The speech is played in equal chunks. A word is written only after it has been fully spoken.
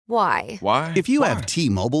Why? Why? If you have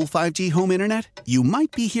T-Mobile 5G home internet, you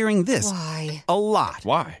might be hearing this Why? a lot.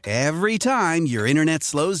 Why? Every time your internet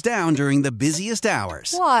slows down during the busiest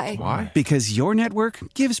hours. Why? Why? Because your network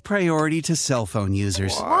gives priority to cell phone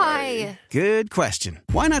users. Why? Good question.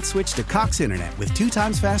 Why not switch to Cox Internet with 2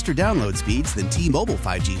 times faster download speeds than T-Mobile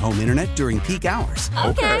 5G home internet during peak hours?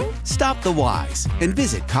 Okay. Stop the whys and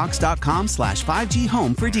visit cox.com/5G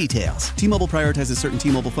home for details. T-Mobile prioritizes certain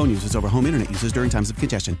T-Mobile phone users over home internet users during times of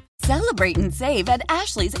congestion. Celebrate and save at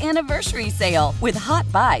Ashley's Anniversary Sale. With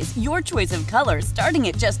Hot Buys, your choice of colors starting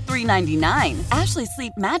at just $3.99. Ashley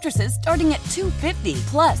Sleep mattresses starting at $2.50.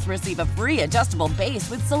 Plus, receive a free adjustable base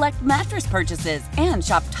with select mattress purchases. And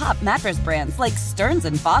shop top mattress brands like Stearns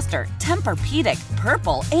 & Foster, Tempur-Pedic,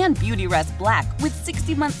 Purple, and Beautyrest Black with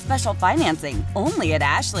 60-month special financing. Only at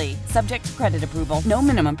Ashley. Subject to credit approval. No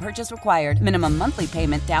minimum purchase required. Minimum monthly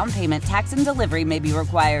payment, down payment, tax, and delivery may be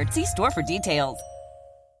required. See store for details.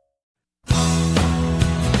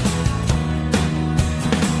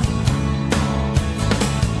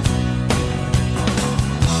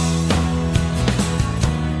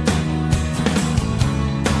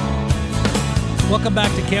 Welcome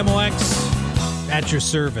back to KMOX at your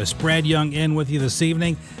service. Brad Young in with you this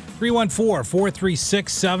evening.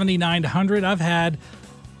 314-436-7900. I've had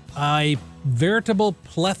a veritable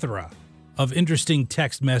plethora of interesting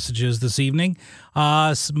text messages this evening.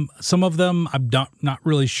 Some of them I'm not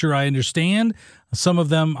really sure I understand. Some of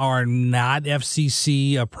them are not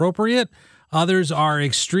FCC appropriate. Others are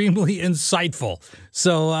extremely insightful.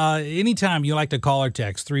 So anytime you like to call or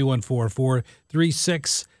text,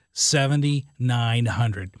 314-436-7900.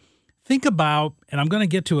 Think about, and I'm going to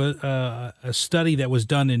get to a study that was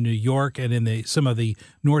done in New York and in some of the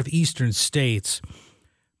northeastern states,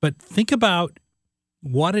 but think about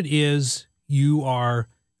what it is you are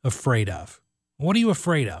afraid of. What are you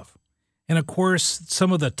afraid of? And of course,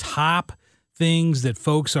 some of the top things that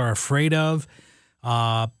folks are afraid of,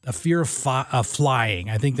 a fear of flying.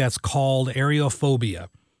 I think that's called aerophobia.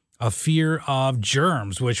 A fear of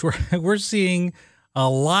germs, which we're seeing a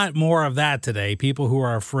lot more of that today. People who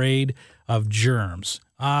are afraid of germs.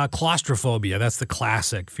 Claustrophobia, that's the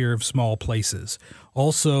classic, fear of small places.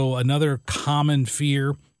 Also, another common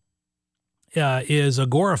fear is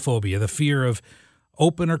agoraphobia, the fear of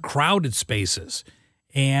open or crowded spaces.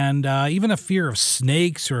 And even a fear of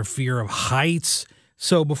snakes or a fear of heights.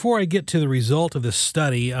 So before I get to the result of this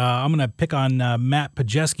study, I'm going to pick on Matt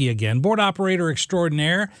Pajeski again, board operator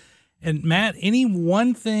extraordinaire. And Matt, any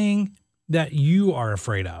one thing that you are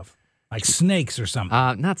afraid of, like snakes or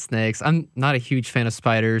something? Not snakes. I'm not a huge fan of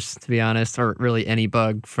spiders, to be honest, or really any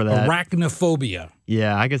bug for that. Arachnophobia.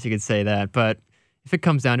 Yeah, I guess you could say that. But if it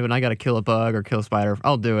comes down to it and I got to kill a bug or kill a spider,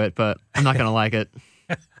 I'll do it, but I'm not going to like it.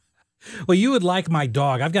 Well, you would like my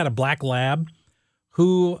dog. I've got a black lab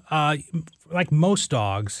who, like most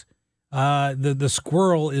dogs, the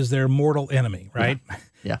squirrel is their mortal enemy, right?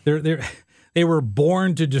 Yeah. They were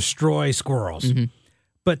born to destroy squirrels. Mm-hmm.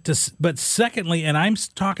 But secondly, and I'm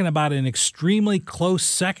talking about an extremely close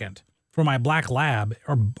second for my black lab,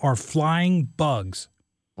 are flying bugs.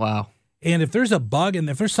 Wow. And if there's a bug and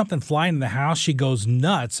if there's something flying in the house, she goes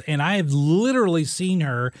nuts. And I have literally seen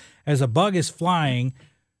her, as a bug is flying,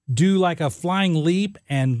 do like a flying leap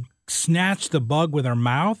and snatch the bug with her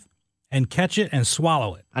mouth and catch it and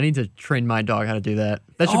swallow it. I need to train my dog how to do that.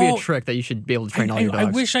 That should be a trick that you should be able to train all your dogs.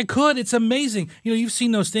 I wish I could. It's amazing. You know, you've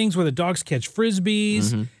seen those things where the dogs catch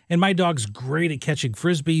Frisbees, and my dog's great at catching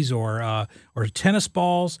Frisbees or tennis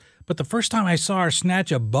balls. But the first time I saw her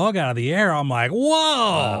snatch a bug out of the air, I'm like,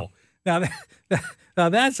 whoa! Wow. Now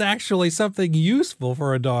that's actually something useful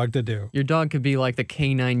for a dog to do. Your dog could be like the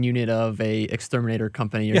canine unit of a exterminator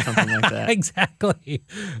company or something like that. Exactly.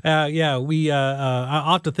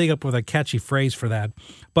 I'll have to think up with a catchy phrase for that.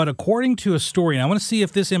 But according to a story, and I want to see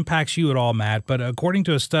if this impacts you at all, Matt, but according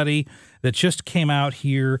to a study that just came out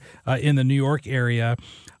here in the New York area,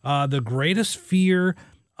 the greatest fear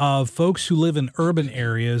of folks who live in urban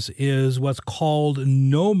areas is what's called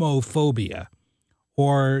nomophobia.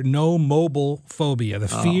 Or no mobile phobia, the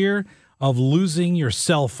fear of losing your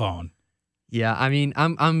cell phone. Yeah, I mean,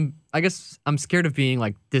 I guess I'm scared of being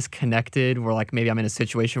like disconnected, where like maybe I'm in a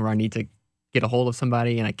situation where I need to get a hold of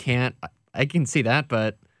somebody and I can't. I can see that,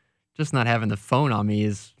 but just not having the phone on me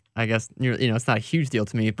is, I guess, it's not a huge deal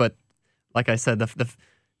to me. But like I said, the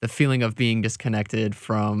feeling of being disconnected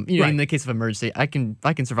from, right. In the case of emergency, I can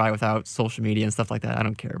survive without social media and stuff like that. I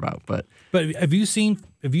don't care about, but have you seen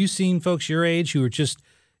folks your age who are just,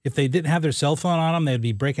 if they didn't have their cell phone on them, they'd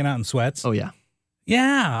be breaking out in sweats? Oh yeah.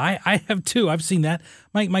 Yeah, I have too. I've seen that.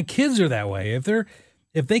 My kids are that way. If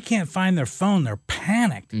if they can't find their phone, they're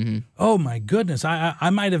panicked. Oh my goodness, I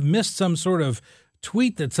might have missed some sort of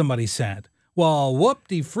tweet that somebody sent. Well,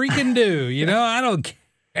 whoop-de-freaking-do. I don't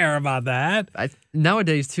care about that.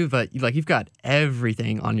 Nowadays, too, but you've got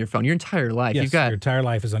everything on your phone. Your entire life. Yes, You've got your entire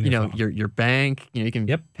life is on your phone. Your bank. You can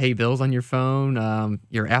pay bills on your phone.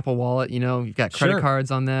 Your Apple Wallet. You've got credit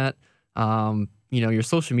cards on that. Your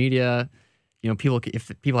social media.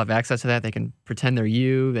 If people have access to that, they can pretend they're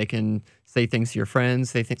you. They can say things to your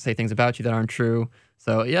friends. They say things about you that aren't true.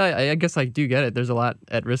 So, yeah, I guess I do get it. There's a lot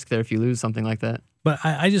at risk there if you lose something like that. But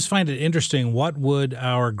I just find it interesting. What would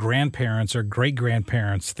our grandparents or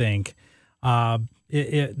great-grandparents think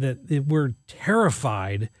that we're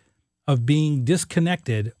terrified of being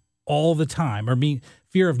disconnected all the time, or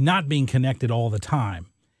fear of not being connected all the time?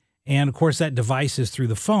 And, of course, that device is through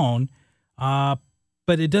the phone,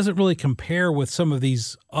 but it doesn't really compare with some of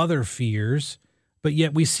these other fears, but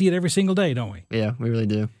yet we see it every single day, don't we? Yeah, we really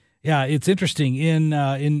do. Yeah, it's interesting. In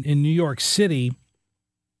New York City,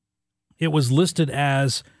 it was listed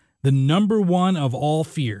as the number one of all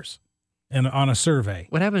fears on a survey.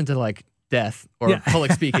 What happened to death or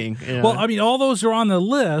public speaking? Well, I mean, all those are on the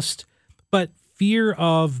list, but fear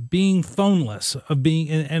of being phoneless,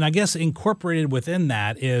 and I guess incorporated within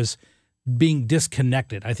that is being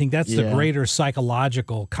disconnected. I think that's the greater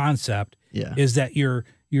psychological concept. Yeah. Is that you're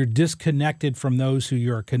disconnected from those who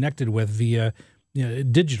you're connected with via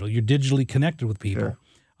digital. You're digitally connected with people. Sure.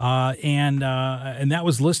 And that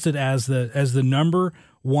was listed as the number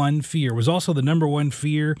one fear. It was also the number one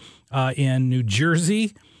fear in New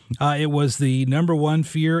Jersey. It was the number one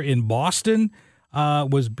fear in Boston.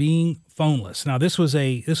 Was being phoneless. Now this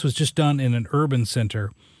was just done in an urban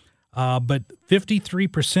center, but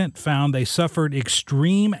 53% found they suffered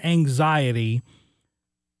extreme anxiety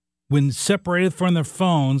when separated from their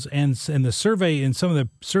phones. And in some of the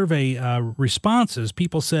survey responses,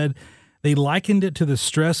 people said they likened it to the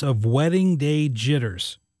stress of wedding day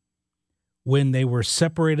jitters when they were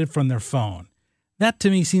separated from their phone. That to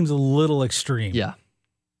me seems a little extreme. Yeah.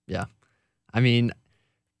 I mean,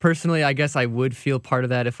 personally, I guess I would feel part of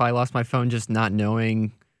that if I lost my phone, just not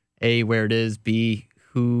knowing A, where it is, B,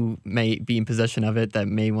 who may be in possession of it that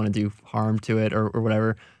may want to do harm to it or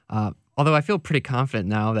whatever. Although I feel pretty confident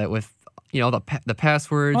now that with the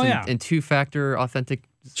passwords and two-factor authentic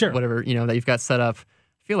whatever that you've got set up,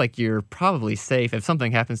 I feel like you're probably safe if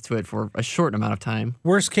something happens to it for a short amount of time.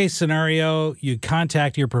 Worst case scenario, you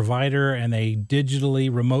contact your provider and they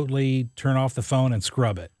digitally, remotely turn off the phone and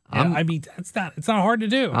scrub it. I mean, it's not hard to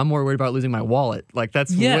do. I'm more worried about losing my wallet.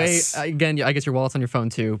 That's way, again, I guess your wallet's on your phone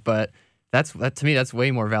too, but that to me, that's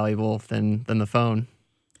way more valuable than the phone.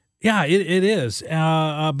 Yeah, it is.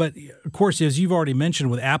 But of course, as you've already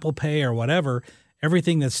mentioned with Apple Pay or whatever,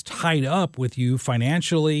 everything that's tied up with you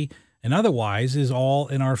financially and otherwise is all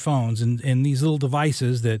in our phones and these little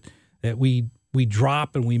devices that we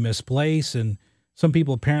drop and we misplace. And some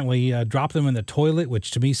people apparently drop them in the toilet,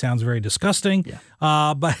 which to me sounds very disgusting.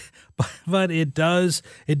 Yeah. But it does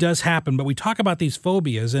happen. But we talk about these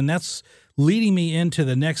phobias, and that's leading me into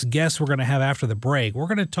the next guest we're going to have after the break. We're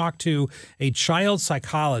going to talk to a child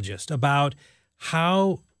psychologist about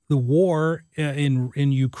how the war in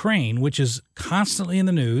Ukraine, which is constantly in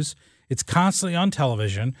the news, it's constantly on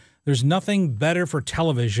television. There's nothing better for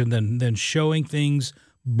television than showing things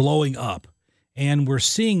blowing up. And we're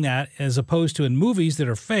seeing that as opposed to in movies that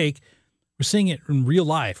are fake. We're seeing it in real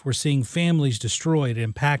life. We're seeing families destroyed,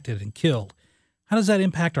 impacted, and killed. How does that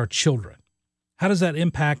impact our children? How does that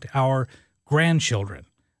impact our grandchildren?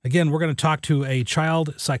 Again, we're going to talk to a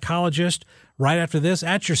child psychologist right after this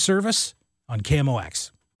at your service on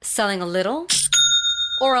KMOX. Selling a little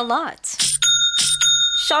or a lot?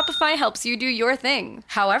 Shopify helps you do your thing,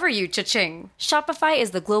 however you cha-ching. Shopify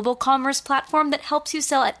is the global commerce platform that helps you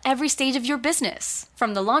sell at every stage of your business.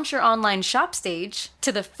 From the launch your online shop stage,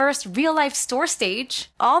 to the first real-life store stage,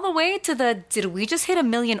 all the way to the did we just hit 1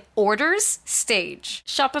 million orders stage.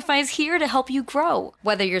 Shopify's here to help you grow.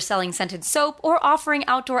 Whether you're selling scented soap or offering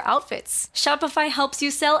outdoor outfits, Shopify helps you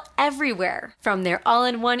sell everywhere. From their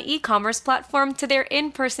all-in-one e-commerce platform to their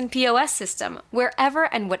in-person POS system, wherever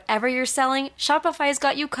and whatever you're selling, Shopify's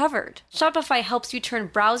got you covered. Shopify helps you turn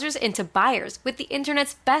browsers into buyers with the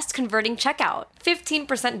internet's best converting checkout.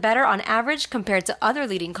 15% better on average compared to other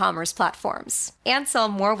leading commerce platforms. And sell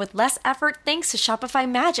more with less effort thanks to Shopify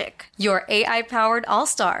Magic, your AI-powered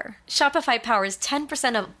all-star. Shopify powers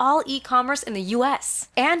 10% of all e-commerce in the U.S.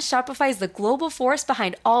 And Shopify is the global force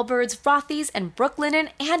behind Allbirds, Rothy's, and Brooklinen,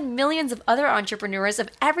 and millions of other entrepreneurs of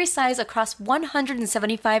every size across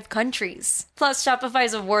 175 countries. Plus,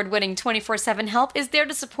 Shopify's award-winning 24/7 help is there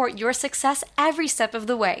to support your success every step of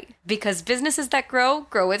the way. Because businesses that grow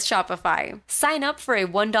with Shopify. Sign up for a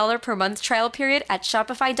 $1 per month trial period at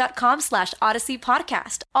shopify.com/Odyssey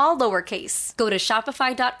Podcast, all lowercase. Go to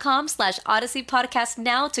shopify.com/Odyssey Podcast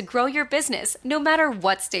now to grow your business, no matter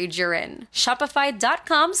what stage you're in.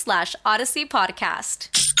 Shopify.com/Odyssey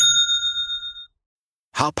Podcast.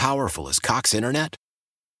 How powerful is Cox Internet?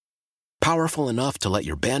 Powerful enough to let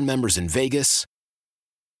your band members in Vegas,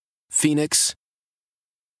 Phoenix,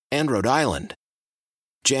 and Rhode Island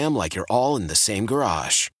jam like you're all in the same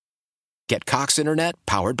garage. Get Cox Internet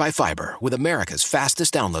powered by fiber with America's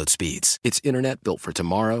fastest download speeds. It's internet built for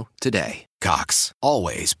tomorrow, today. Cox,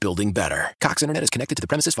 always building better. Cox Internet is connected to the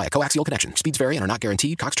premises via coaxial connection. Speeds vary and are not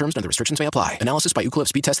guaranteed. Cox terms and other restrictions may apply. Analysis by Ookla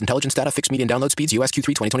Speed Test Intelligence Data. Fixed median download speeds. US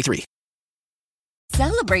Q3 2023.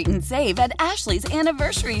 Celebrate and save at Ashley's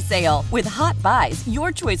Anniversary Sale. With Hot Buys,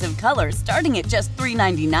 your choice of colors starting at just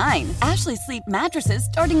 $3.99. Ashley Sleep mattresses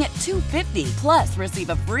starting at $2.50. Plus, receive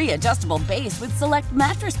a free adjustable base with select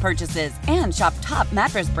mattress purchases. And shop top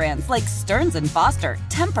mattress brands like Stearns & Foster,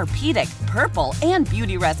 Tempur-Pedic, Purple, and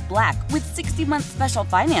Beautyrest Black with 60-month special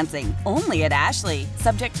financing. Only at Ashley.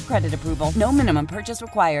 Subject to credit approval. No minimum purchase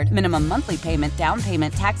required. Minimum monthly payment, down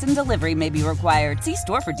payment, tax, and delivery may be required. See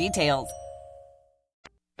store for details.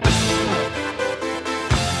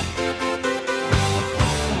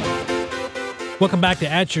 Welcome back to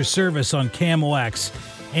At Your Service on KMOX.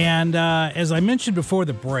 And as I mentioned before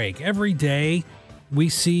the break, every day we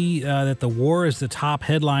see that the war is the top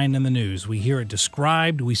headline in the news. We hear it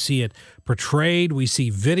described, we see it portrayed, we see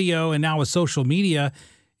video, and now with social media,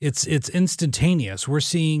 it's instantaneous. We're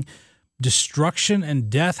seeing destruction and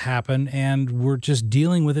death happen, and we're just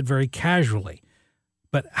dealing with it very casually.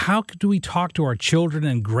 But how do we talk to our children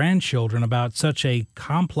and grandchildren about such a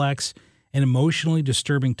complex and emotionally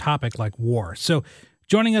disturbing topic like war? So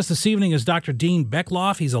joining us this evening is Dr. Dean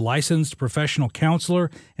Beckloff. He's a licensed professional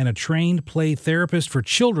counselor and a trained play therapist for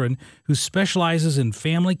children who specializes in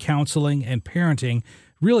family counseling and parenting,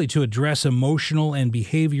 really to address emotional and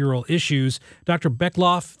behavioral issues. Dr.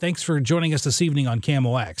 Beckloff, thanks for joining us this evening on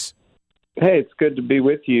KMOX. Hey, it's good to be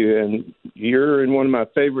with you, and you're in one of my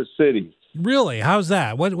favorite cities. Really? How's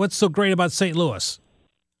that? What's so great about St. Louis?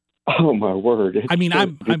 Oh my word! I mean,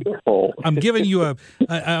 I'm giving you a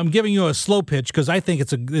slow pitch because I think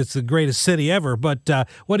it's the greatest city ever. But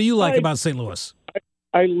what do you like about St. Louis?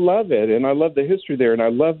 I love it, and I love the history there, and I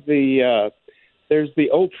love there's the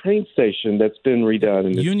old train station that's been redone.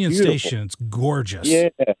 And Union Station, it's gorgeous. Yeah,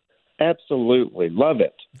 absolutely, love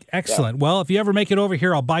it. Excellent. Yeah. Well, if you ever make it over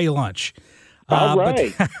here, I'll buy you lunch. All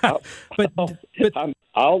right. But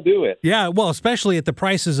I'll do it. Yeah, well, especially at the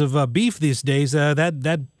prices of beef these days,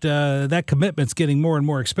 that commitment's getting more and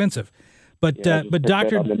more expensive. But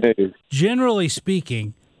Doctor, generally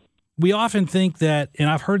speaking, we often think that, and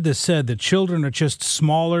I've heard this said, that children are just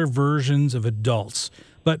smaller versions of adults.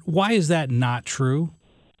 But why is that not true?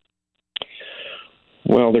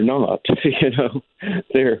 Well, they're not.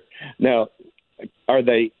 Now. Are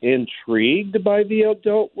they intrigued by the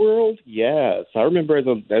adult world? Yes. I remember as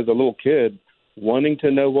a little kid wanting to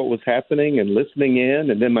know what was happening and listening in,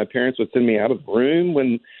 and then my parents would send me out of the room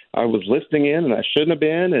when I was listening in and I shouldn't have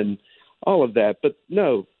been, and all of that. But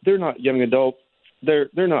no, they're not young adults. They're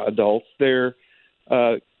not adults. They're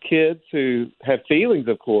kids who have feelings,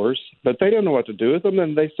 of course, but they don't know what to do with them,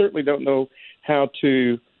 and they certainly don't know how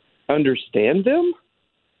to understand them.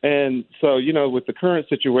 And so, with the current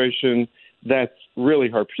situation, that's really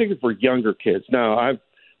hard, particularly for younger kids. Now, I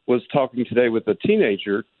was talking today with a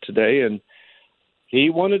teenager today, and he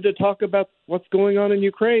wanted to talk about what's going on in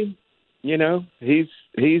Ukraine. He's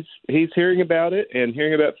hearing about it and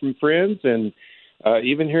hearing about it from friends, and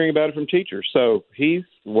even hearing about it from teachers. So he's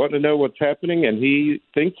wanting to know what's happening, and he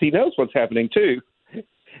thinks he knows what's happening too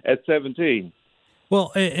at 17.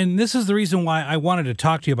 Well, and this is the reason why I wanted to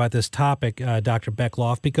talk to you about this topic, Dr.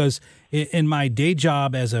 Beckloff, because in my day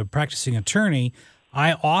job as a practicing attorney,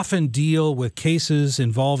 I often deal with cases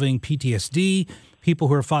involving PTSD, people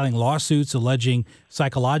who are filing lawsuits alleging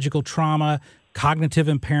psychological trauma, cognitive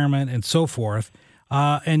impairment, and so forth.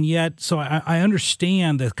 And yet, so I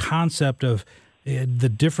understand the concept of the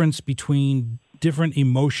difference between different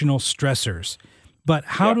emotional stressors. But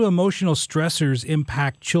how do emotional stressors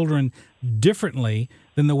impact children differently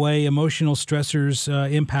than the way emotional stressors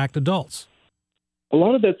impact adults? a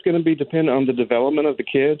lot of that's going to be dependent on the development of the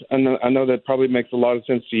kid. I know that probably makes a lot of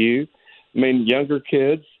sense to you. I mean, younger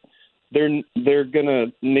kids, they're going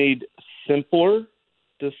to need simpler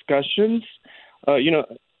discussions.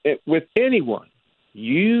 With anyone,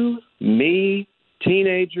 you, me,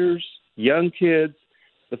 teenagers, young kids,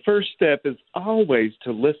 the first step is always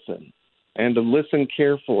to listen and to listen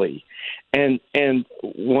carefully. And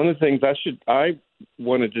one of the things I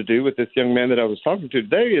wanted to do with this young man that I was talking to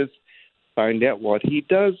today is find out what he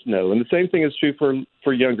does know. And the same thing is true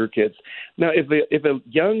for younger kids. Now, if a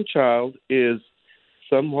young child is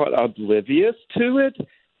somewhat oblivious to it,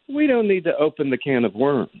 we don't need to open the can of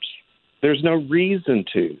worms. There's no reason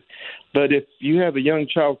to. But if you have a young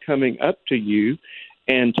child coming up to you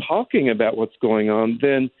and talking about what's going on,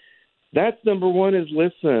 then that's number one is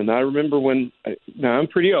listen. I remember now I'm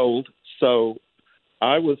pretty old, so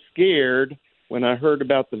I was scared when I heard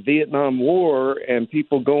about the Vietnam War and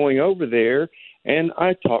people going over there, and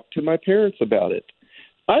I talked to my parents about it.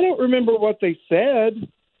 I don't remember what they said,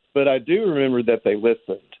 but I do remember that they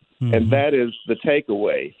listened. Mm-hmm. And that is the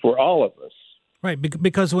takeaway for all of us. Right,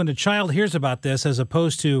 because when a child hears about this, as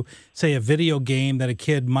opposed to, say, a video game that a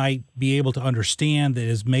kid might be able to understand that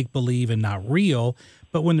is make-believe and not real,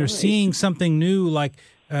 but when they're seeing something new, like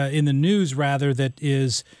in the news, rather, that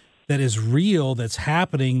is real, that's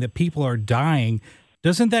happening, that people are dying,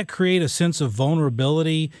 doesn't that create a sense of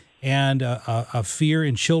vulnerability and a fear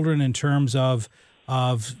in children in terms of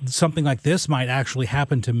something like this might actually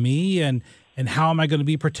happen to me, and how am I going to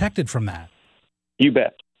be protected from that? You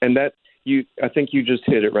bet. And that I think you just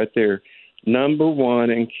hit it right there. Number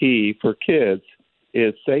one and key for kids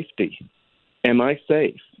is safety. Am I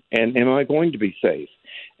safe? And am I going to be safe?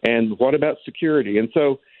 And what about security? And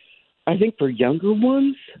so I think for younger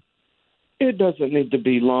ones, it doesn't need to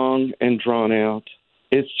be long and drawn out.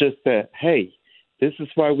 It's just that, hey, this is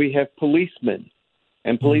why we have policemen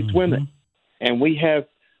and policewomen, and we have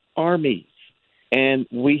armies, and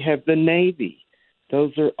we have the Navy.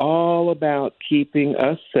 Those are all about keeping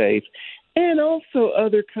us safe, and also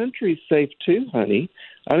other countries safe too, honey.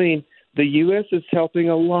 I mean, the U.S. is helping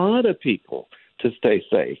a lot of people to stay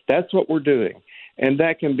safe. That's what we're doing, and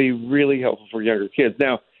that can be really helpful for younger kids.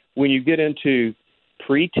 Now, when you get into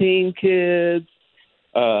preteen kids,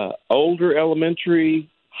 older elementary,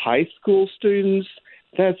 high school students,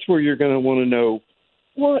 that's where you're going to want to know,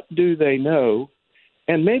 what do they know,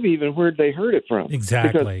 and maybe even where they heard it from.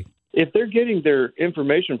 Exactly. Because if they're getting their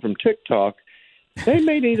information from TikTok, they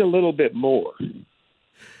may need a little bit more.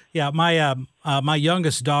 Yeah, my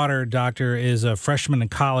youngest daughter, Doctor, is a freshman in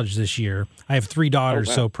college this year. I have 3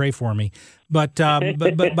 daughters, so pray for me. But I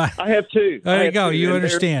have 2. There you go. You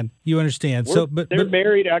understand. So, they're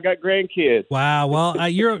married. I got grandkids. Wow. Well,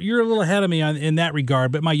 you're a little ahead of me in that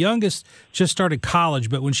regard. But my youngest just started college.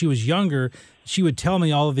 But when she was younger, she would tell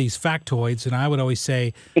me all of these factoids, and I would always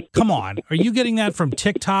say, "Come on, are you getting that from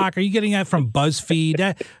TikTok? Are you getting that from BuzzFeed?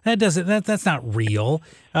 That's not real."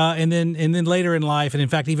 And then later in life, and in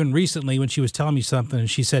fact, even recently, when she was telling me something, and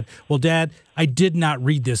she said, "Well, Dad, I did not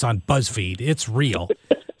read this on BuzzFeed. It's real."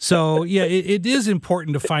 So yeah, it is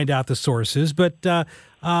important to find out the sources, but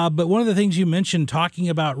one of the things you mentioned, talking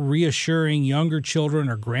about reassuring younger children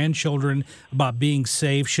or grandchildren about being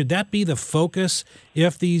safe, should that be the focus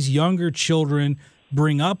if these younger children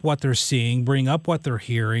bring up what they're seeing, bring up what they're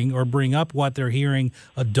hearing, or bring up what they're hearing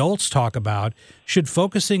adults talk about? Should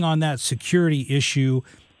focusing on that security issue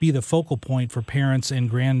be the focal point for parents and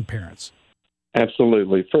grandparents?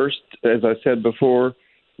 Absolutely. First, as I said before,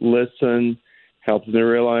 listen. Help them to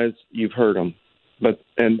realize you've heard them,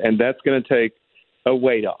 and that's going to take a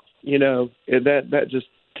weight off. You know, that just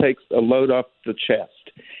takes a load off the chest.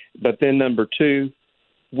 But then number 2,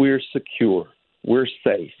 we're secure, we're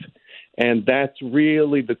safe, and that's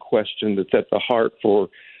really the question that's at the heart for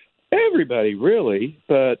everybody, really,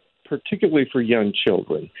 but particularly for young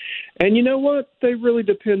children. And you know what? They really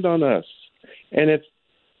depend on us. And if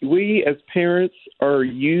we as parents are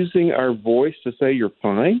using our voice to say you're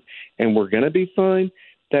fine and we're going to be fine,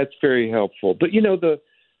 that's very helpful. But, you know, the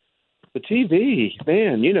TV,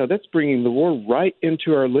 man, you know, that's bringing the war right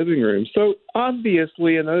into our living room. So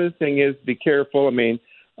obviously another thing is be careful. I mean,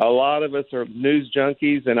 a lot of us are news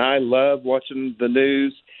junkies, and I love watching the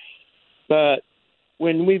news. But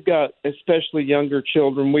when we've got especially younger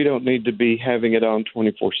children, we don't need to be having it on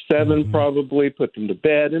 24/7 probably. Put them to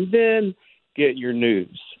bed and then get your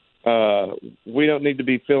news. We don't need to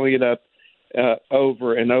be filling it up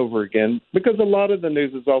over and over again, because a lot of the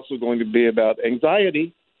news is also going to be about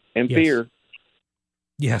anxiety and fear.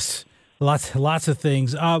 Yes, lots of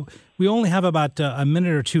things. We only have about a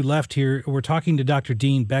minute or two left here. We're talking to Dr.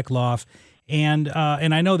 Dean Beckloff. And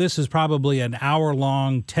I know this is probably an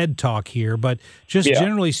hour-long TED Talk here, but just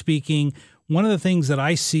generally speaking, one of the things that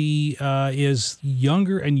I see is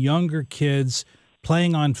younger and younger kids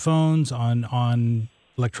playing on phones, on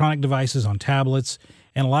electronic devices, on tablets.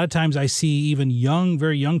 And a lot of times I see even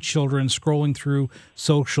very young children scrolling through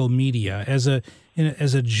social media. As a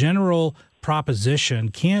general proposition,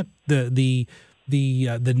 can't the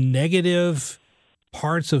negative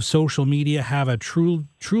parts of social media have a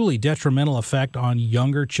truly detrimental effect on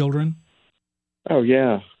younger children? Oh,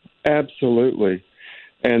 yeah, absolutely.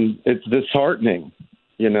 And it's disheartening,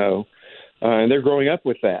 and they're growing up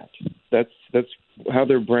with that. That's how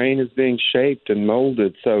their brain is being shaped and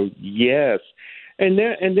molded. So, yes. And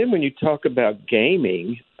then when you talk about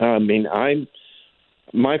gaming,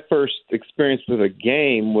 my first experience with a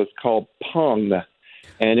game was called Pong,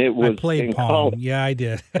 and it was I played Pong. College. Yeah, I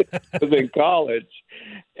did. It was in college,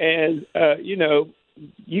 and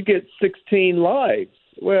you get 16 lives.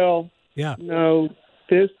 Well, no,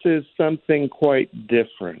 this is something quite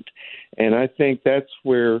different, and I think that's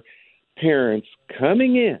where parents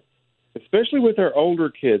coming in, especially with our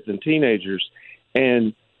older kids and teenagers,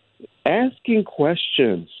 and asking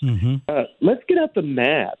questions. Let's get out the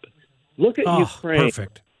map. Look at Ukraine.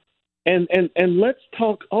 Perfect. And let's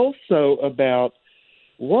talk also about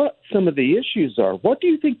what some of the issues are. What do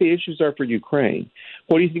you think the issues are for Ukraine?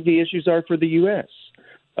 What do you think the issues are for the U.S.?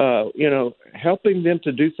 Helping them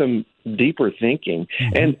to do some deeper thinking.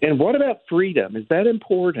 And what about freedom? Is that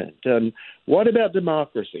important? What about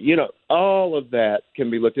democracy? All of that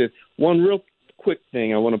can be looked at. One real quick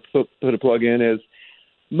thing I want to put a plug in is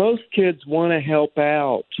most kids want to help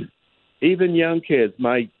out, even young kids.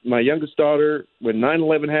 My youngest daughter, when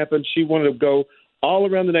 9/11 happened, she wanted to go all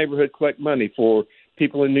around the neighborhood, collect money for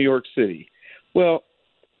people in New York City. Well,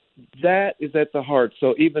 that is at the heart.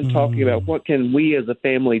 So even talking about what can we as a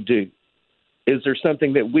family do? Is there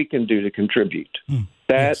something that we can do to contribute?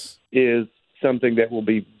 That is something that will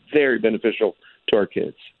be very beneficial to our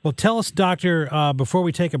kids. Well, tell us, Doctor, before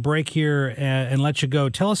we take a break here and let you go,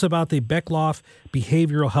 tell us about the Beckloff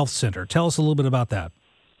Behavioral Health Center. Tell us a little bit about that.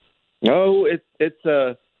 Oh,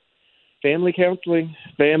 it's family counseling.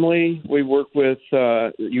 Family. We work with,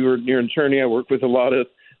 you're an attorney. I work with a lot of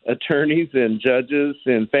attorneys and judges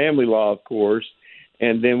and family law, of course.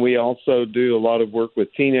 And then we also do a lot of work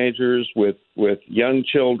with teenagers, with young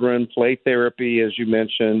children, play therapy, as you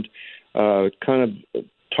mentioned, kind of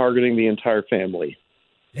targeting the entire family.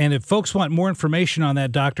 And if folks want more information on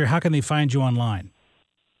that, Doctor, how can they find you online?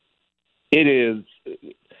 It is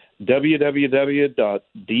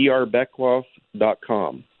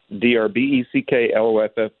www.drbekloff.com,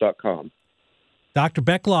 DRBECKLOFF.com. Dr.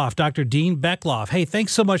 Beckloff, Dr. Dean Beckloff. Hey,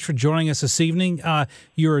 thanks so much for joining us this evening.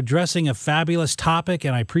 You're addressing a fabulous topic,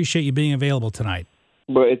 and I appreciate you being available tonight.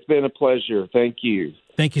 Well, it's been a pleasure. Thank you.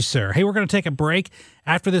 Thank you, sir. Hey, we're going to take a break.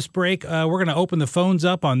 After this break, we're going to open the phones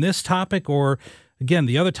up on this topic or, again,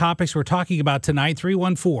 the other topics we're talking about tonight.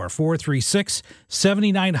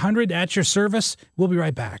 314-436-7900 at your service. We'll be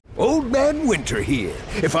right back. Old Man Winter here.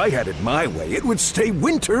 If I had it my way, it would stay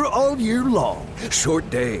winter all year long. Short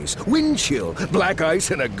days, wind chill, black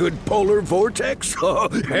ice, and a good polar vortex. Oh,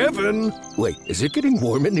 heaven. Wait, is it getting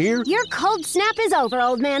warm in here? Your cold snap is over,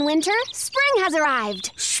 Old Man Winter. Spring has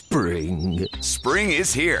arrived. Spring. Spring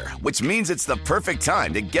is here, which means it's the perfect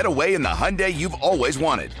time to get away in the Hyundai you've always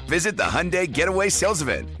wanted. Visit the Hyundai Getaway Sales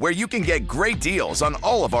Event, where you can get great deals on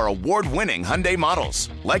all of our award-winning Hyundai models,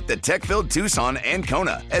 like the tech-filled Tucson and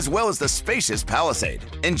Kona, as well as the spacious Palisade.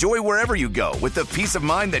 Enjoy wherever you go with the peace of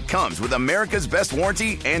mind that comes with America's best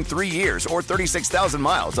warranty and 3 years or 36,000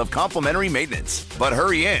 miles of complimentary maintenance. But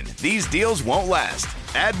hurry in, these deals won't last.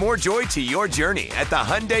 Add more joy to your journey at the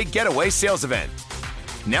Hyundai Getaway Sales Event.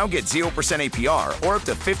 Now get 0% APR or up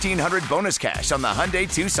to $1,500 bonus cash on the Hyundai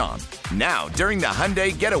Tucson. Now, during the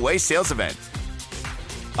Hyundai Getaway Sales Event.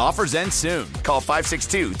 Offers end soon. Call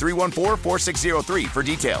 562-314-4603 for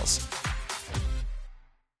details.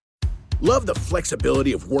 Love the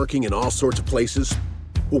flexibility of working in all sorts of places?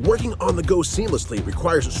 Well, working on the go seamlessly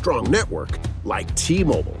requires a strong network like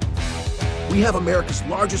T-Mobile. We have America's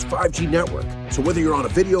largest 5G network, so whether you're on a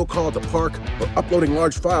video call at the park or uploading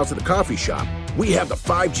large files at a coffee shop, we have the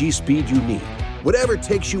 5G speed you need. Whatever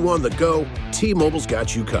takes you on the go, T-Mobile's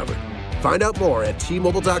got you covered. Find out more at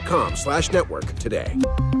T-Mobile.com/network today.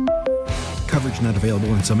 Coverage not available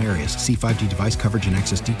in some areas. See 5G device coverage and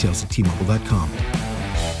access details at T-Mobile.com.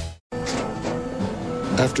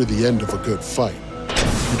 After the end of a good fight,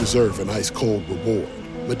 you deserve an ice-cold reward.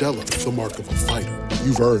 Modelo is the mark of a fighter.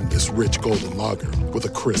 You've earned this rich golden lager with a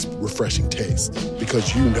crisp, refreshing taste.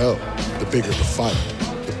 Because you know, the bigger the fight,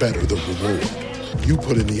 the better the reward. You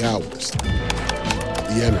put in the hours,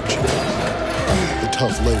 the energy, the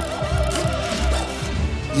tough labor.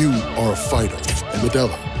 You are a fighter, and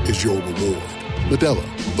Modelo is your reward. Modelo,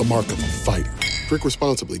 the mark of a fighter. Drink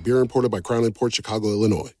responsibly. Beer imported by Crown Imports, Chicago,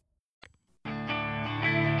 Illinois.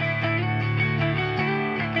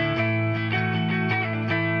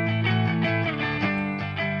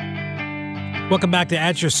 Welcome back to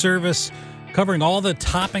At Your Service, covering all the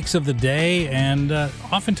topics of the day, and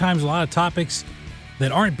oftentimes a lot of topics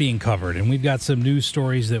that aren't being covered. And we've got some news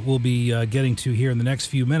stories that we'll be getting to here in the next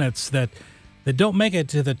few minutes that don't make it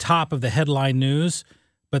to the top of the headline news,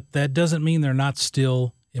 but that doesn't mean they're not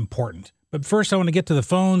still important. But first, I want to get to the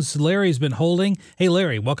phones. Larry's been holding. Hey,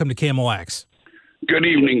 Larry, welcome to KMOX. Good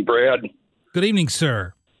evening, Brad. Good evening,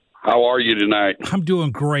 sir. How are you tonight? I'm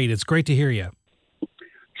doing great. It's great to hear you.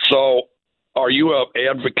 So, are you an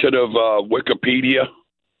advocate of Wikipedia?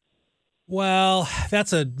 Well,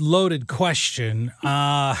 that's a loaded question.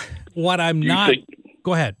 What I'm not.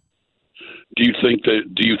 Go ahead. Do you think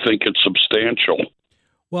it's substantial?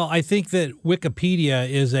 Well, I think that Wikipedia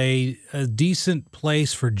is a decent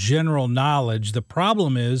place for general knowledge. The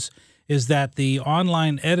problem is that the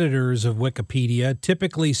online editors of Wikipedia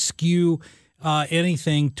typically skew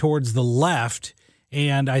anything towards the left,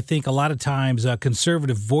 and I think a lot of times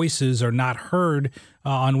conservative voices are not heard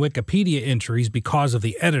on Wikipedia entries because of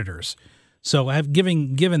the editors. So,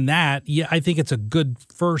 given that, yeah, I think it's a good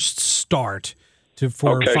first start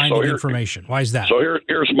for finding information. Why is that? So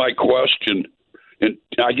here's my question. And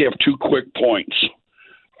I have 2 quick points.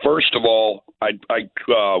 First of all, I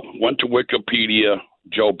went to Wikipedia,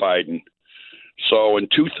 Joe Biden. So in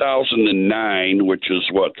 2009, which is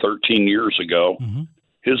 13 years ago,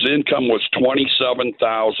 his income was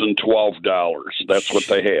 $27,012. That's what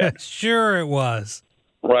they had. Sure it was.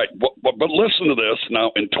 Right. But listen to this.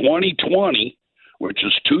 Now, in 2020, which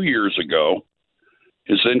is 2 years ago,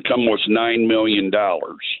 his income was $9 million.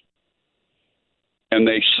 And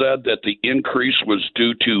they said that the increase was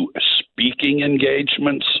due to speaking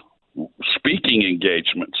engagements. Speaking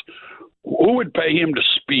engagements. Who would pay him to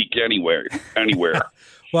speak anywhere?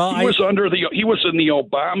 Well, he was in the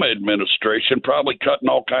Obama administration, probably cutting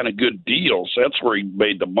all kind of good deals. That's where he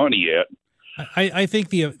made the money at. I think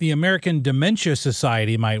the American Dementia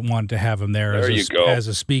Society might want to have him there as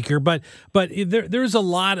a speaker, but there's a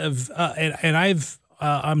lot of and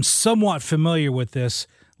I'm somewhat familiar with this,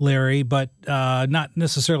 Larry, but not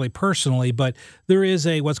necessarily personally. But there is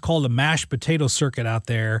what's called a mashed potato circuit out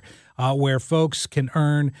there where folks can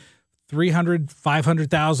earn $300,000,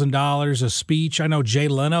 $500,000 a speech. I know Jay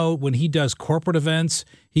Leno, when he does corporate events,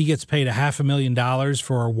 he gets paid $500,000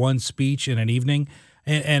 for one speech in an evening.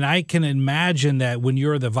 And I can imagine that when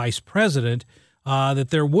you're the vice president, that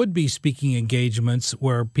there would be speaking engagements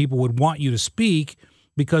where people would want you to speak,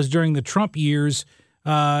 because during the Trump years,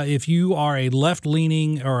 if you are a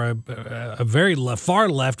left-leaning or a very far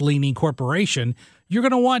left-leaning corporation, you're going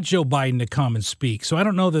to want Joe Biden to come and speak. So I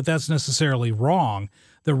don't know that that's necessarily wrong.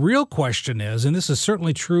 The real question is, and this is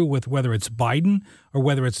certainly true with whether it's Biden or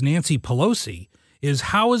whether it's Nancy Pelosi, is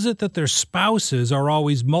how is it that their spouses are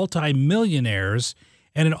always multimillionaires,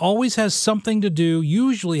 and it always has something to do,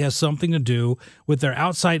 usually has something to do with their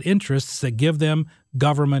outside interests that give them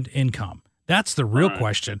government income? That's the real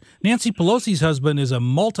question. Nancy Pelosi's husband is a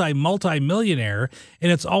multi-millionaire,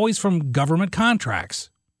 and it's always from government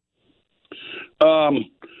contracts.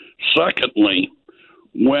 Secondly,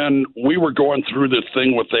 when we were going through the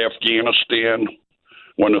thing with Afghanistan,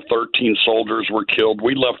 when the 13 soldiers were killed,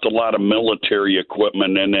 we left a lot of military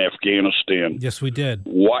equipment in Afghanistan. Yes, we did.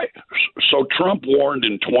 Why? So Trump warned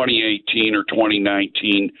in 2018 or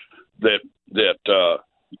 2019 that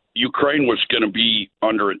Ukraine was going to be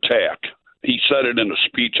under attack. He said it in a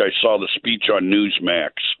speech. I saw the speech on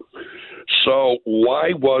Newsmax. So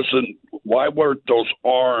why weren't those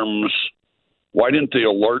arms? Why didn't the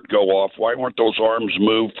alert go off? Why weren't those arms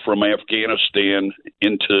moved from Afghanistan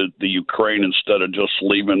into the Ukraine instead of just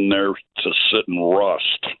leaving there to sit and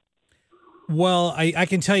rust? Well, I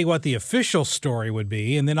can tell you what the official story would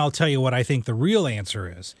be, and then I'll tell you what I think the real answer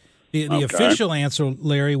is. The official answer,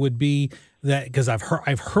 Larry, would be that, because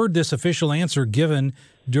I've heard this official answer given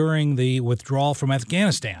during the withdrawal from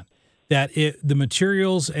Afghanistan, that the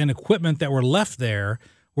materials and equipment that were left there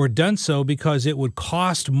were done so because it would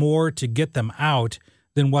cost more to get them out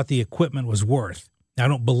than what the equipment was worth. Now, I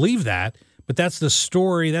don't believe that, but that's the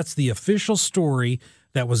story. That's the official story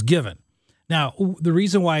that was given. Now, the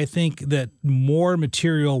reason why I think that more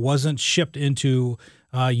material wasn't shipped into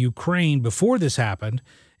Ukraine before this happened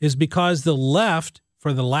is because the left,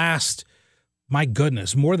 for the last, my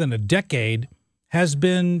goodness, more than a decade, has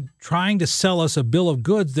been trying to sell us a bill of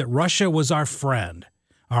goods that Russia was our friend.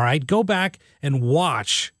 All right, go back and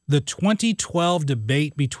watch the 2012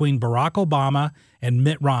 debate between Barack Obama and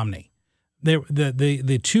Mitt Romney.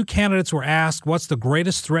 The two candidates were asked, what's the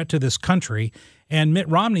greatest threat to this country? And Mitt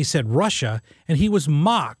Romney said Russia, and he was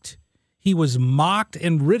mocked. He was mocked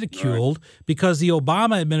and ridiculed because the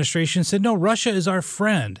Obama administration said, no, Russia is our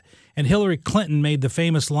friend. And Hillary Clinton made the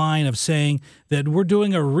famous line of saying that we're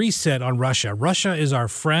doing a reset on Russia. Russia is our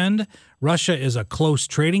friend. Russia is a close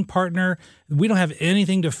trading partner. We don't have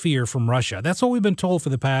anything to fear from Russia. That's what we've been told for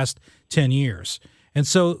the past 10 years. And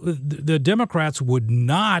so the Democrats would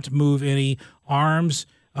not move any arms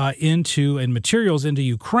and materials into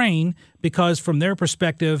Ukraine because from their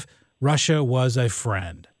perspective, Russia was a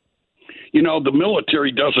friend. You know, the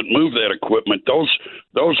military doesn't move that equipment.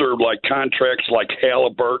 Those are like contracts like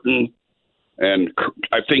Halliburton and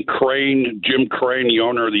I think Crane, Jim Crane, the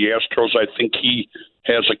owner of the Astros, I think he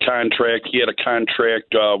has a contract. He had a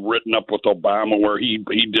contract written up with Obama where he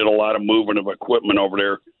did a lot of movement of equipment over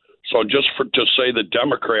there. So just to say the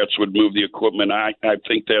Democrats would move the equipment, I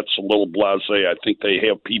think that's a little blasé. I think they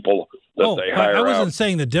have people that they hire I wasn't out.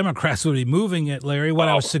 saying the Democrats would be moving it, Larry. What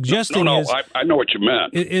I was suggesting is I know what you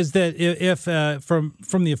meant. Is that if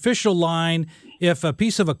from the official line, if a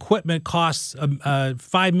piece of equipment costs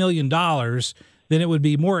 $5 million, then it would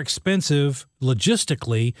be more expensive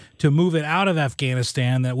logistically to move it out of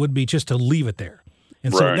Afghanistan than it would be just to leave it there.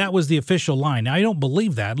 And so that was the official line. Now, I don't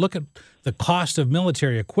believe that. Look at the cost of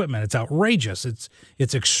military equipment. It's outrageous.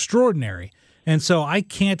 It's extraordinary. And so I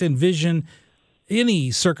can't envision any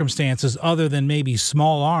circumstances other than maybe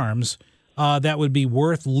small arms that would be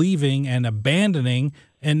worth leaving and abandoning.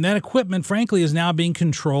 And that equipment, frankly, is now being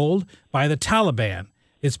controlled by the Taliban.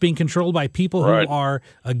 It's being controlled by people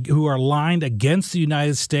who are lined against the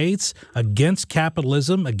United States, against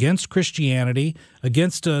capitalism, against Christianity,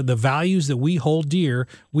 against the values that we hold dear.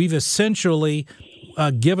 We've essentially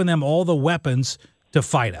given them all the weapons to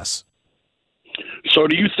fight us. So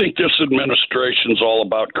do you think this administration's all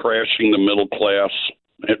about crashing the middle class?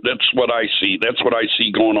 That's what I see. That's what I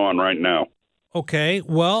see going on right now. Okay,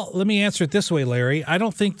 well, let me answer it this way, Larry. I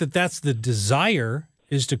don't think that that's the desire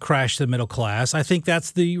is to crash the middle class. I think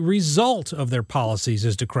that's the result of their policies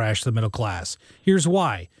is to crash the middle class. Here's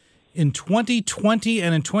why. In 2020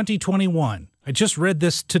 and in 2021, I just read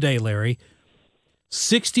this today, Larry,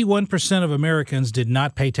 61% of Americans did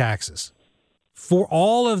not pay taxes. For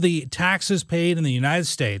all of the taxes paid in the United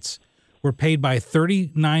States were paid by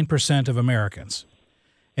 39% of Americans.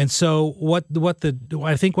 And so what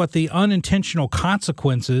the unintentional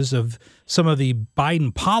consequences of some of the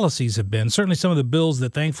Biden policies have been, certainly some of the bills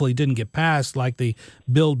that thankfully didn't get passed, like the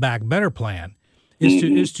Build Back Better plan,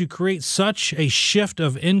 is to create such a shift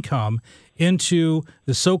of income into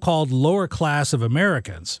the so-called lower class of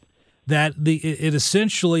Americans that it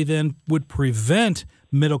essentially then would prevent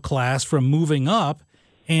middle class from moving up.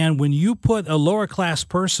 And when you put a lower class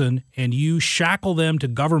person and you shackle them to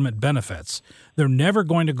government benefits, they're never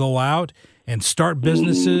going to go out and start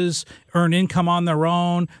businesses, earn income on their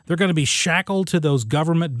own. They're going to be shackled to those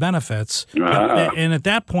government benefits. And at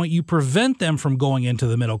that point, you prevent them from going into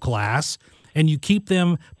the middle class and you keep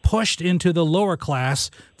them pushed into the lower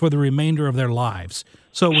class for the remainder of their lives.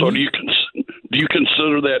 So do you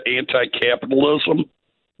consider that anti-capitalism?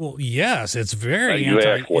 Well, yes, it's very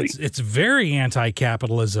it's very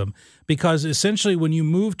anti-capitalism because essentially when you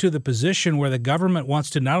move to the position where the government wants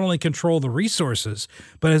to not only control the resources,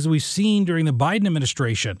 but as we've seen during the Biden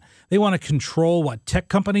administration, they want to control what tech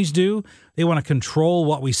companies do. They want to control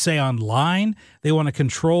what we say online. They want to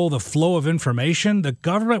control the flow of information. The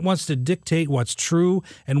government wants to dictate what's true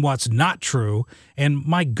and what's not true. And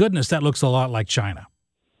my goodness, that looks a lot like China.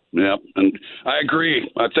 Yeah, and I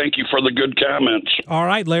agree. I thank you for the good comments. All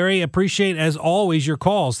right, Larry, appreciate, as always, your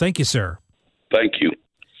calls. Thank you, sir. Thank you.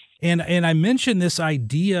 And I mentioned this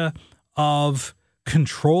idea of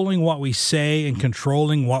controlling what we say and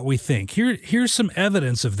controlling what we think. Here's some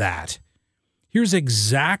evidence of that. Here's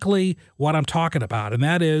exactly what I'm talking about, and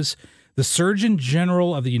that is the Surgeon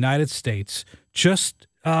General of the United States just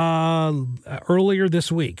earlier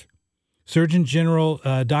this week, Surgeon General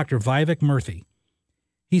Dr. Vivek Murthy,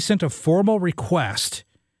 he sent a formal request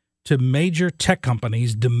to major tech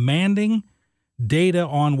companies demanding data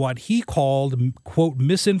on what he called, quote,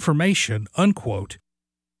 misinformation, unquote,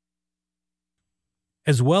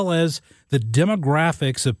 as well as the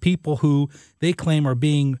demographics of people who they claim are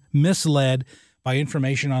being misled by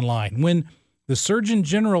information online. When the Surgeon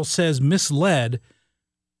General says misled,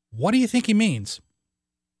 what do you think he means?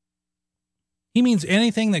 He means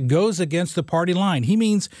anything that goes against the party line. He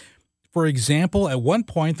means For example, at one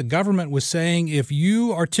point, the government was saying if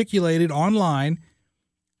you articulated online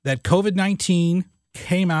that COVID-19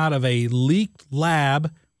 came out of a leaked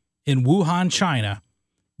lab in Wuhan, China,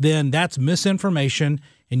 then that's misinformation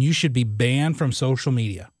and you should be banned from social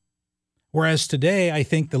media. Whereas today, I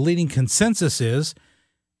think the leading consensus is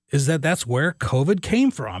that that's where COVID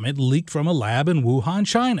came from. It leaked from a lab in Wuhan,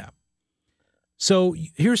 China. So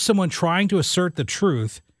here's someone trying to assert the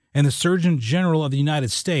truth, and the Surgeon General of the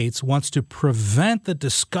United States wants to prevent the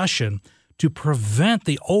discussion, to prevent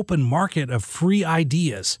the open market of free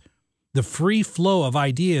ideas, the free flow of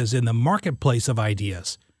ideas in the marketplace of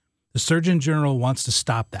ideas. The Surgeon General wants to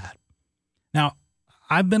stop that. Now,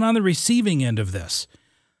 I've been on the receiving end of this.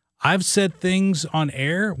 I've said things on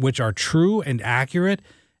air which are true and accurate,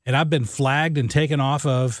 and I've been flagged and taken off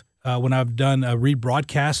of when I've done a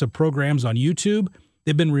rebroadcast of programs on YouTube.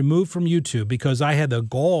 They've been removed from YouTube because I had the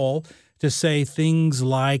goal to say things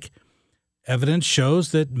like evidence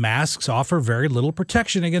shows that masks offer very little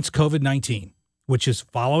protection against COVID-19, which is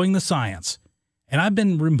following the science. And I've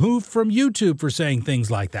been removed from YouTube for saying things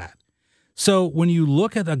like that. So when you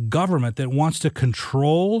look at a government that wants to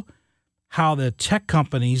control how the tech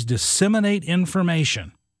companies disseminate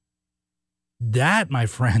information, that, my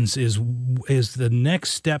friends, is the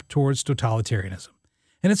next step towards totalitarianism.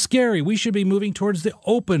 And it's scary. We should be moving towards the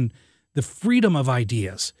freedom of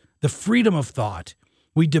ideas, the freedom of thought.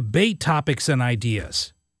 We debate topics and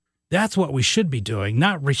ideas. That's what we should be doing,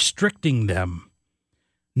 not restricting them.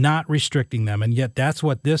 Not restricting them. And yet that's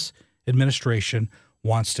what this administration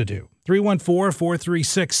wants to do.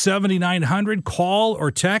 314-436-7900. Call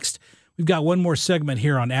or text. We've got one more segment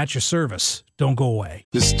here on At Your Service. Don't go away.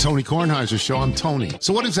 This is Tony Kornheiser's show. I'm Tony.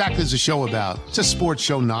 So what exactly is the show about? It's a sports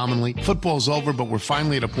show nominally. Football's over, but we're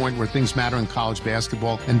finally at a point where things matter in college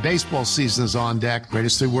basketball, and baseball season is on deck.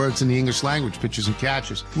 Greatest 3 words in the English language, pitchers and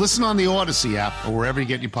catchers. Listen on the Odyssey app or wherever you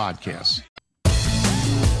get your podcasts.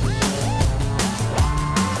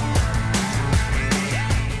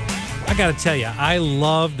 I got to tell you, I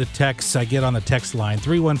love the texts I get on the text line,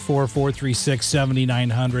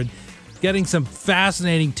 314-436-7900. Getting some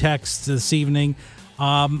fascinating texts this evening.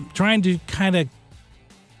 Trying to kind of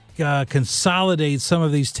consolidate some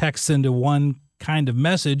of these texts into one kind of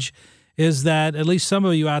message is that at least some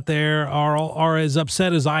of you out there are as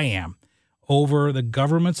upset as I am over the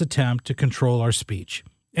government's attempt to control our speech.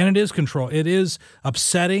 And it is control. It is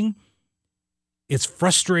upsetting. It's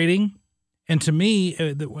frustrating. And to me,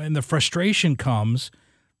 when the frustration comes,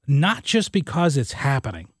 not just because it's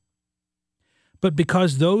happening, but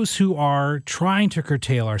because those who are trying to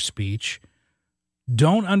curtail our speech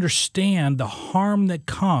don't understand the harm that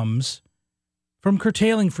comes from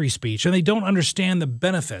curtailing free speech, and they don't understand the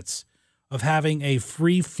benefits of having a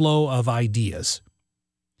free flow of ideas.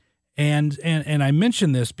 And I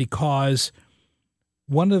mention this because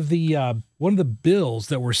one of the bills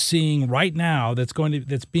that we're seeing right now that's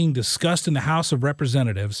being discussed in the House of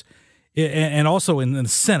Representatives and also in the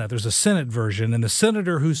Senate, there's a Senate version, and the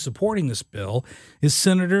senator who's supporting this bill is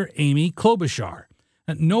Senator Amy Klobuchar.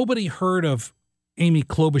 Now, nobody heard of Amy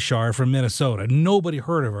Klobuchar from Minnesota. Nobody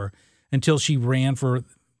heard of her until she ran for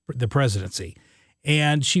the presidency.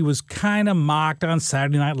 And she was kind of mocked on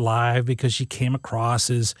Saturday Night Live because she came across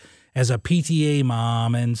as a PTA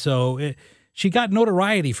mom, and so she got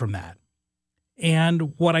notoriety from that.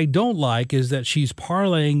 And what I don't like is that she's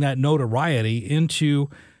parlaying that notoriety into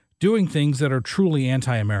doing things that are truly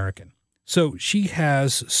anti-American. So she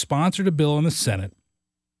has sponsored a bill in the Senate.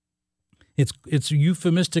 It's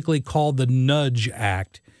euphemistically called the Nudge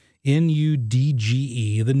Act,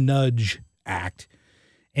 N-U-D-G-E, the Nudge Act.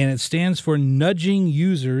 And it stands for Nudging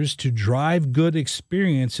Users to Drive Good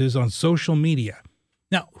Experiences on Social Media.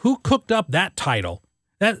 Now, who cooked up that title?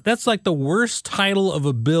 That's like the worst title of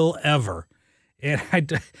a bill ever.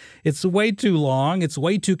 And it's way too long, it's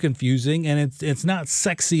way too confusing, and it's not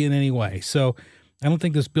sexy in any way. So I don't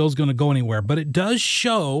think this bill's going to go anywhere. But it does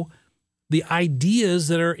show the ideas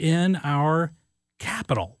that are in our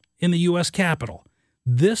Capitol, in the U.S. Capitol.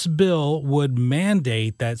 This bill would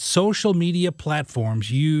mandate that social media platforms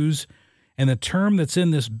use, and the term that's in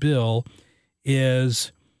this bill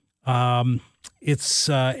is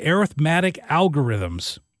arithmetic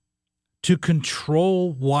algorithms to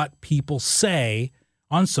control what people say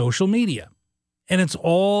on social media. And it's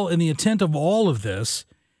all, and the intent of all of this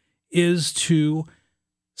is to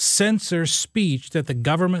censor speech that the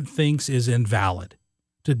government thinks is invalid,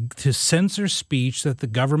 to censor speech that the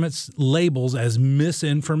government labels as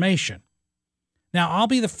misinformation. Now, I'll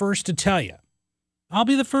be the first to tell you, I'll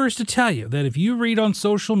be the first to tell you that if you read on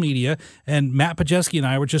social media, and Matt Pajeski and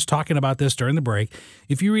I were just talking about this during the break,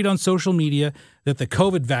 if you read on social media that the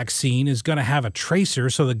COVID vaccine is going to have a tracer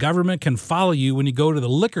so the government can follow you when you go to the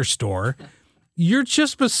liquor store, you're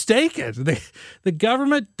just mistaken. The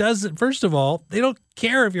government doesn't, first of all, they don't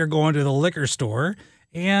care if you're going to the liquor store.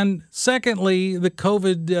 And secondly, the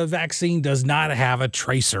COVID vaccine does not have a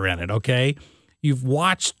tracer in it, okay? You've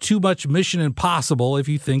watched too much Mission Impossible if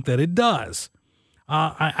you think that it does.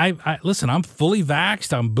 Listen, I'm fully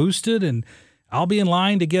vaxxed, I'm boosted, and I'll be in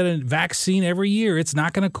line to get a vaccine every year. It's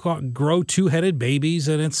not going to grow two-headed babies,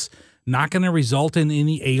 and it's not going to result in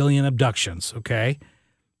any alien abductions, okay?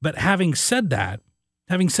 But having said that,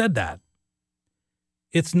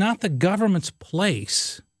 it's not the government's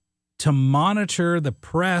place to monitor the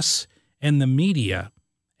press and the media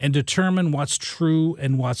and determine what's true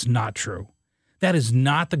and what's not true. That is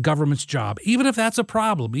not the government's job, even if that's a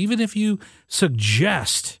problem, even if you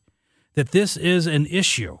suggest that this is an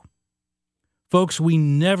issue. Folks, we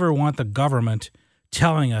never want the government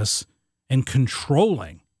telling us and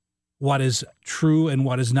controlling what is true and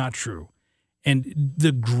what is not true. And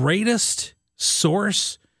the greatest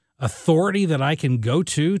source authority that I can go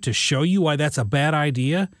to show you why that's a bad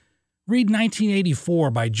idea, read 1984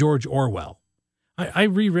 by George Orwell. I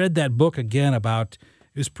reread that book again about...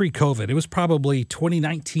 It was pre-COVID. It was probably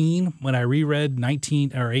 2019 when I reread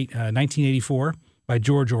 1984 by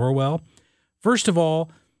George Orwell. First of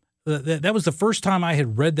all, that was the first time I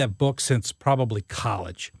had read that book since probably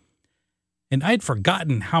college. And I'd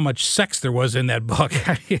forgotten how much sex there was in that book.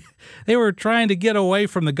 They were trying to get away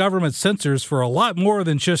from the government censors for a lot more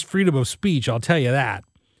than just freedom of speech, I'll tell you that.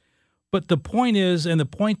 But the point is, and the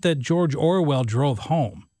point that George Orwell drove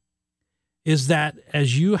home, is that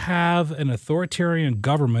as you have an authoritarian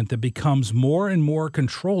government that becomes more and more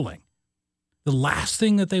controlling, the last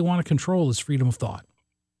thing that they want to control is freedom of thought.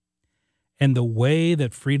 And the way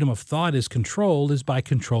that freedom of thought is controlled is by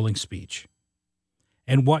controlling speech.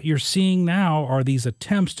 And what you're seeing now are these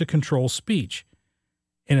attempts to control speech,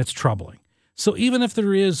 and it's troubling. So even if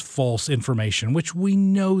there is false information, which we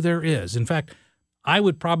know there is, in fact, I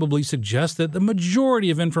would probably suggest that the majority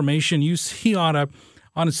of information you see on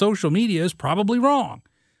social media is probably wrong.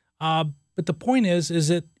 But the point is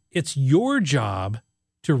that it's your job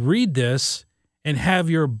to read this and have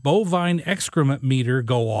your bovine excrement meter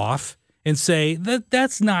go off and say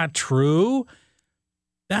that's not true.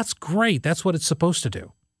 That's great. That's what it's supposed to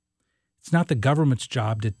do. It's not the government's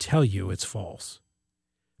job to tell you it's false,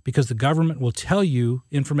 because the government will tell you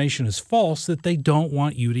information is false that they don't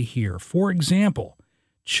want you to hear. For example,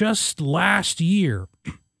 just last year,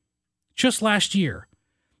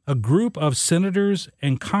 a group of senators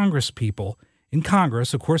and Congress people in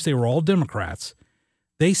Congress, of course, they were all Democrats,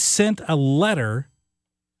 they sent a letter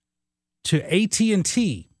to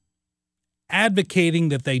AT&T advocating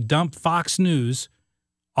that they dump Fox News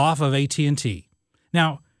off of AT&T.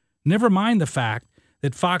 Now, never mind the fact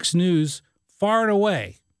that Fox News, far and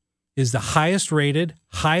away, is the highest rated,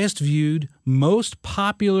 highest viewed, most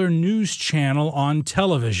popular news channel on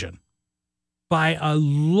television. By a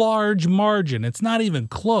large margin. It's not even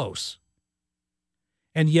close.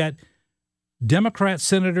 And yet, Democrat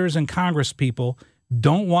senators and Congress people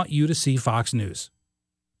don't want you to see Fox News.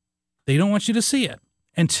 They don't want you to see it.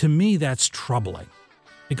 And to me, that's troubling,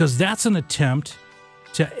 because that's an attempt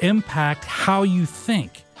to impact how you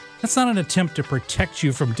think. That's not an attempt to protect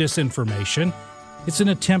you from disinformation. It's an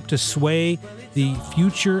attempt to sway the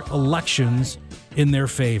future elections in their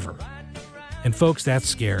favor. And folks, that's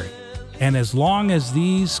scary. And as long as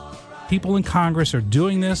these people in Congress are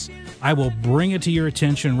doing this, I will bring it to your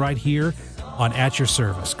attention right here on At Your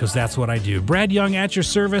Service, because that's what I do. Brad Young, At Your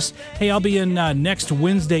Service. Hey, I'll be in next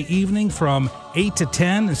Wednesday evening from 8 to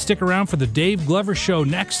 10, and stick around for the Dave Glover Show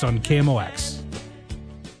next on KMOX.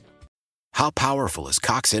 How powerful is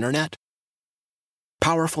Cox Internet?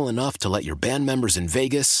 Powerful enough to let your band members in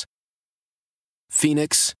Vegas,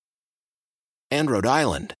 Phoenix, and Rhode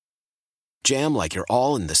Island jam like you're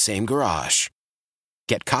all in the same garage.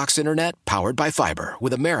 Get Cox Internet powered by fiber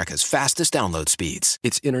with America's fastest download speeds.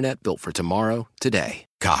 It's internet built for tomorrow, today.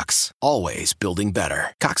 Cox, always building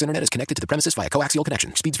better. Cox Internet is connected to the premises via coaxial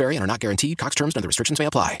connection. Speeds vary and are not guaranteed. Cox terms and other restrictions may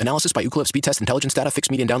apply. Analysis by Ookla Speed Test Intelligence Data. Fixed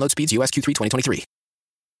median download speeds. US Q3 2023.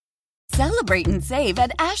 Celebrate and save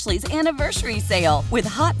at Ashley's Anniversary Sale. With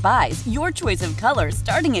Hot Buys, your choice of colors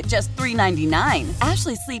starting at just $3.99.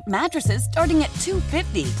 Ashley Sleep mattresses starting at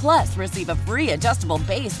 $2.50. Plus, receive a free adjustable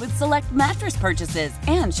base with select mattress purchases.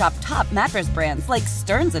 And shop top mattress brands like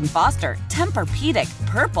Stearns & Foster, Tempur-Pedic,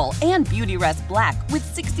 Purple, and Beautyrest Black with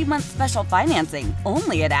 60-month special financing.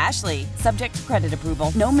 Only at Ashley. Subject to credit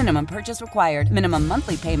approval. No minimum purchase required. Minimum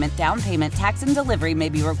monthly payment, down payment, tax, and delivery may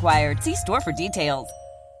be required. See store for details.